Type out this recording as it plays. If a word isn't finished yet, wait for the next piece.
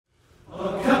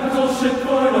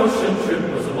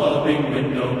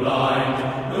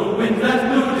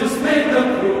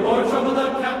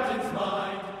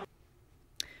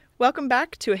Welcome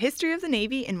back to A History of the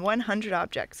Navy in 100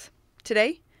 Objects.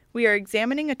 Today, we are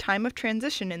examining a time of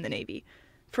transition in the Navy,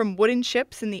 from wooden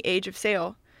ships in the Age of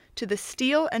Sail to the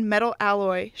steel and metal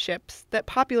alloy ships that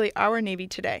populate our Navy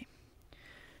today.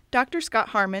 Dr. Scott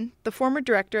Harmon, the former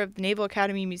director of the Naval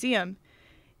Academy Museum,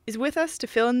 is with us to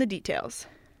fill in the details.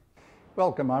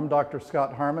 Welcome, I'm Dr.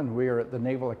 Scott Harmon. We are at the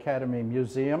Naval Academy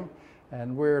Museum,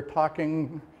 and we're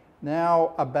talking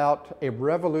now about a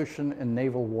revolution in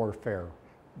naval warfare,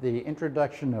 the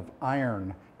introduction of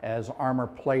iron as armor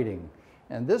plating.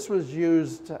 And this was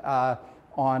used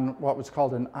on what was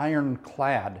called an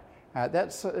ironclad.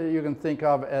 That's you can think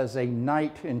of as a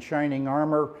knight in shining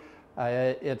armor.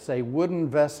 It's a wooden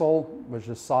vessel, which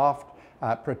is soft,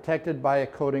 protected by a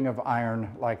coating of iron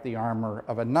like the armor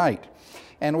of a knight.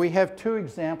 And we have two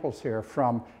examples here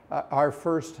from our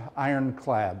first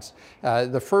ironclads.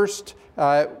 The first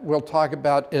we'll talk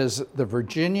about is the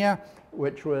Virginia,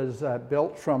 which was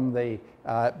built from the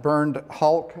burned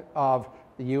hulk of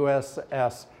the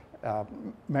USS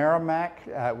Merrimack,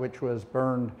 which was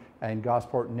burned in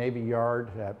Gosport Navy Yard,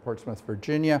 Portsmouth,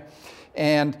 Virginia.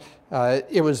 And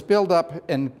it was built up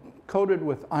and coated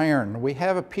with iron. We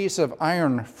have a piece of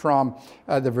iron from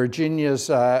the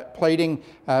Virginia's plating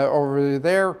over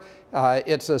there.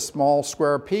 It's a small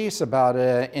square piece, about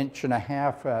 1.5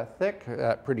 inches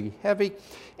thick, pretty heavy.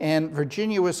 And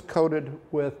Virginia was coated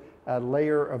with a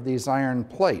layer of these iron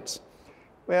plates.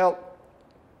 Well,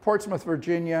 Portsmouth,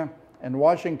 Virginia and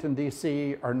Washington,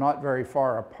 D.C. are not very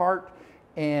far apart,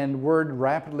 and word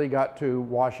rapidly got to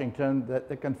Washington that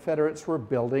the Confederates were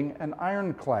building an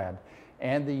ironclad,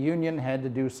 and the Union had to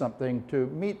do something to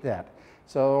meet that.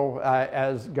 So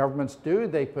as governments do,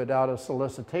 they put out a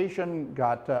solicitation,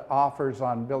 got offers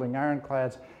on building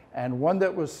ironclads, and one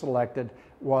that was selected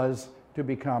was to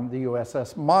become the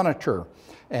USS Monitor.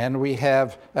 And we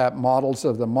have models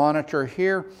of the Monitor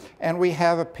here, and we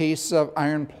have a piece of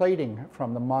iron plating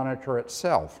from the Monitor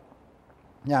itself.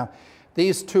 Now,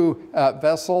 these two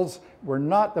vessels were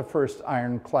not the first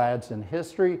ironclads in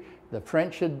history. The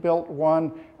French had built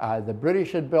one, the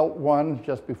British had built one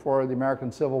just before the American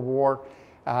Civil War,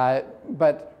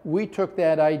 but we took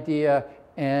that idea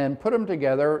and put them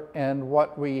together, and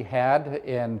what we had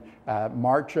in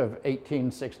March of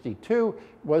 1862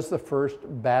 was the first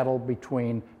battle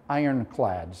between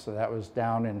ironclads. So that was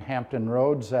down in Hampton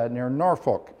Roads near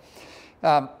Norfolk.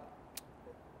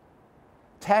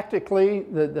 Tactically,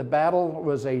 the battle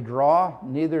was a draw.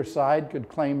 Neither side could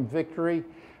claim victory,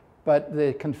 but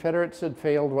the Confederates had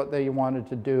failed what they wanted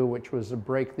to do, which was to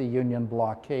break the Union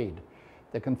blockade.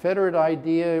 The Confederate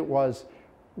idea was,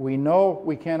 we know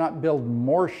we cannot build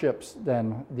more ships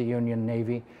than the Union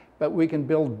Navy, but we can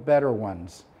build better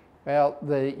ones. Well,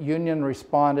 the Union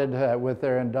responded with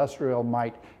their industrial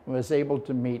might and was able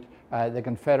to meet the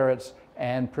Confederates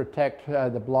and protect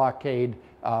the blockade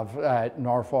of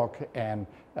Norfolk and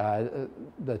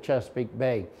the Chesapeake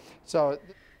Bay. So,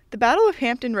 the Battle of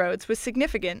Hampton Roads was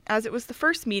significant as it was the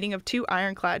first meeting of two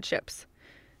ironclad ships.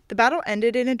 The battle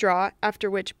ended in a draw, after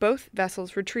which both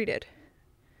vessels retreated.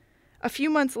 A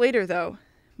few months later, though,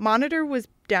 Monitor was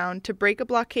down to break a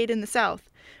blockade in the south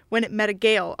when it met a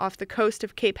gale off the coast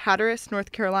of Cape Hatteras,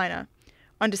 North Carolina,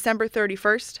 on December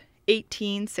 31st,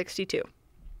 1862.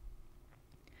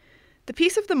 The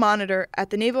piece of the Monitor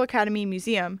at the Naval Academy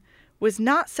Museum was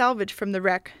not salvaged from the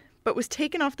wreck, but was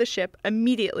taken off the ship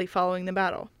immediately following the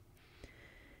battle.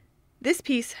 This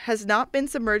piece has not been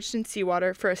submerged in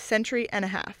seawater for a century and a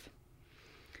half.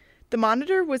 The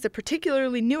Monitor was a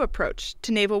particularly new approach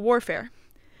to naval warfare.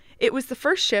 It was the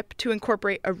first ship to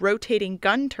incorporate a rotating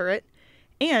gun turret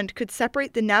and could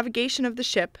separate the navigation of the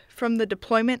ship from the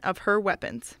deployment of her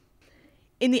weapons.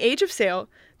 In the Age of Sail,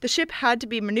 the ship had to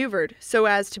be maneuvered so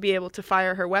as to be able to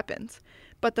fire her weapons,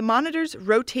 but the Monitor's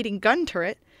rotating gun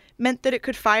turret meant that it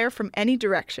could fire from any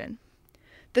direction.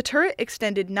 The turret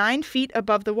extended 9 feet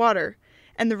above the water,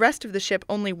 and the rest of the ship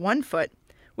only 1 foot,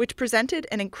 which presented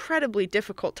an incredibly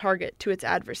difficult target to its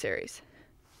adversaries.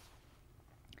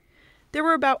 There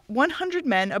were about 100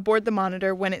 men aboard the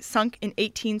Monitor when it sunk in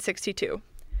 1862.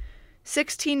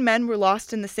 16 men were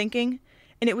lost in the sinking,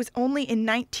 and it was only in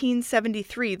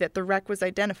 1973 that the wreck was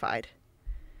identified.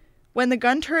 When the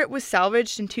gun turret was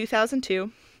salvaged in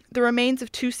 2002, the remains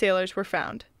of 2 sailors were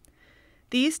found.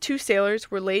 These 2 sailors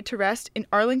were laid to rest in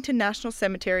Arlington National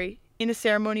Cemetery in a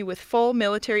ceremony with full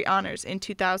military honors in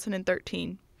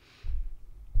 2013.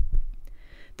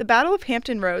 The Battle of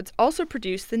Hampton Roads also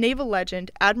produced the naval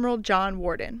legend Admiral John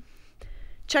Worden.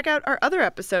 Check out our other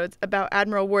episodes about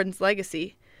Admiral Worden's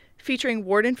legacy, featuring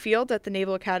Worden Field at the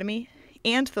Naval Academy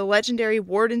and the legendary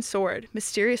Worden sword,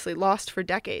 mysteriously lost for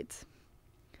decades.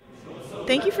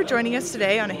 Thank you for joining us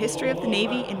today on A History of the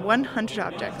Navy in 100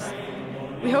 Objects.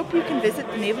 We hope you can visit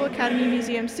the Naval Academy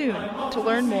Museum soon to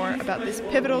learn more about this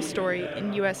pivotal story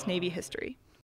in U.S. Navy history.